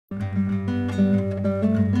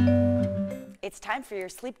It's time for your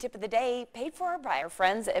sleep tip of the day, paid for by our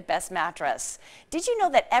friends at Best Mattress. Did you know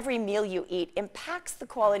that every meal you eat impacts the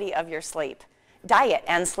quality of your sleep? Diet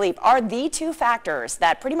and sleep are the two factors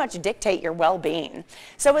that pretty much dictate your well-being.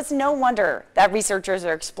 So it's no wonder that researchers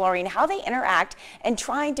are exploring how they interact and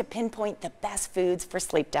trying to pinpoint the best foods for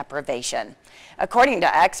sleep deprivation. According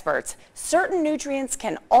to experts, certain nutrients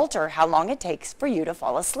can alter how long it takes for you to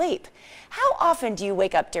fall asleep. How often do you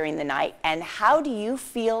wake up during the night and how do you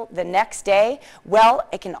feel the next day? Well,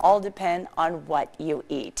 it can all depend on what you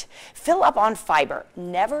eat. Fill up on fiber,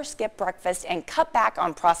 never skip breakfast, and cut back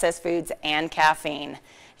on processed foods and caffeine.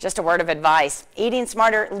 Just a word of advice, eating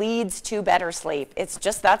smarter leads to better sleep. It's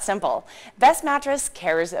just that simple. Best Mattress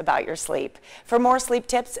cares about your sleep. For more sleep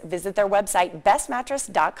tips, visit their website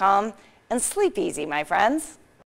bestmattress.com and sleep easy, my friends.